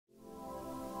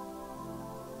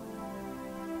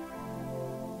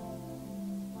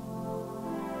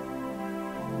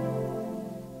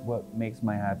what makes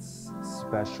my hats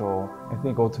special, I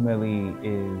think ultimately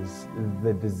is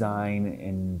the design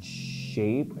and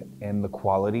shape and the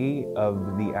quality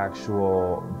of the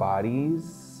actual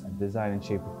bodies. Design and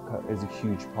shape is a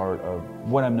huge part of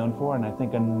what I'm known for, and I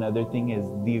think another thing is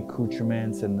the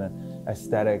accoutrements and the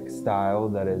aesthetic style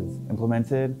that is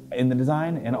implemented in the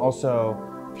design, and also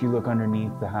if you look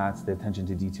underneath the hats, the attention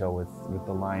to detail with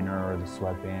the liner or the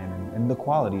sweatband and the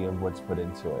quality of what's put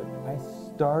into it. I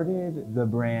started the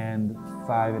brand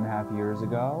 5.5 years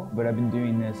ago, but I've been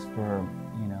doing this for,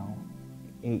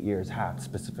 8 years, hats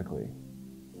specifically.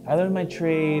 I learned my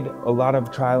trade a lot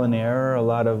of trial and error, a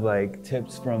lot of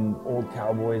tips from old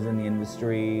cowboys in the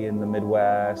industry in the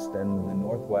Midwest and the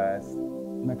Northwest.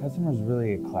 My customer is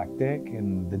really eclectic,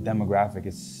 and the demographic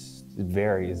it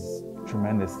varies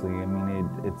tremendously. I mean,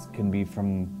 it can be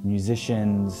from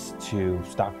musicians to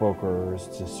stockbrokers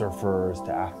to surfers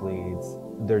to athletes.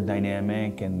 They're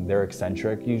dynamic and they're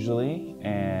eccentric usually,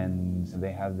 and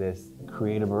they have this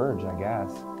creative urge, I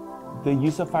guess. The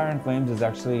use of fire and flames is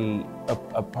actually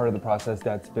a part of the process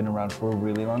that's been around for a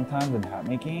really long time in hat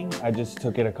making. I just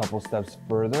took it a couple steps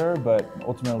further, but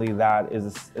ultimately that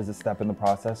is a step in the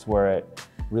process where it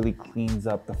really cleans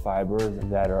up the fibers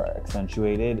that are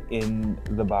accentuated in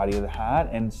the body of the hat,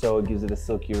 and so it gives it a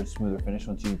silkier, smoother finish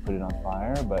once you put it on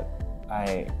fire. But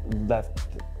I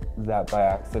left that by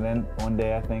accident one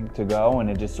day, I think, to go, and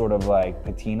it just sort of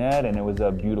patinaed, and it was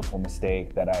a beautiful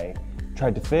mistake that I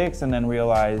tried to fix and then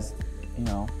realized,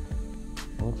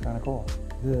 it looks kind of cool.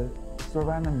 The sort of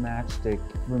random matchstick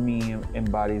for me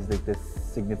embodies this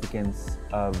significance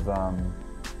of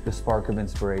the spark of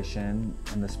inspiration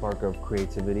and the spark of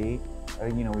creativity.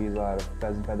 We use a lot of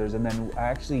pheasant feathers, and then I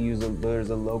actually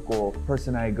there's a local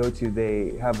person I go to,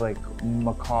 they have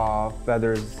macaw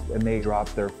feathers, and they drop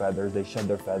their feathers, they shed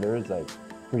their feathers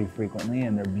pretty frequently,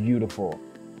 and they're beautiful.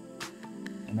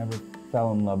 I never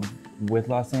fell in love with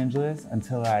Los Angeles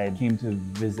until I came to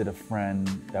visit a friend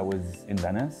that was in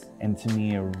Venice, and to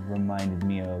me it reminded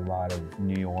me a lot of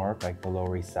New York, the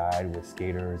Lower East Side with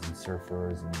skaters and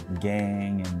surfers and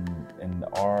gang and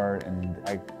art, and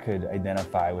I could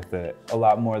identify with it a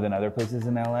lot more than other places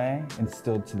in LA, and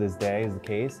still to this day is the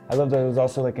case. I love that it was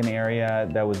also an area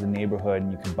that was a neighborhood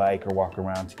and you could bike or walk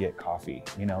around to get coffee.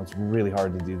 It's really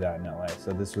hard to do that in LA, so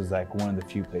this was one of the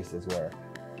few places where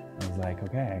I was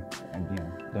okay, I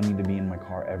don't need to be in my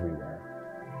car everywhere.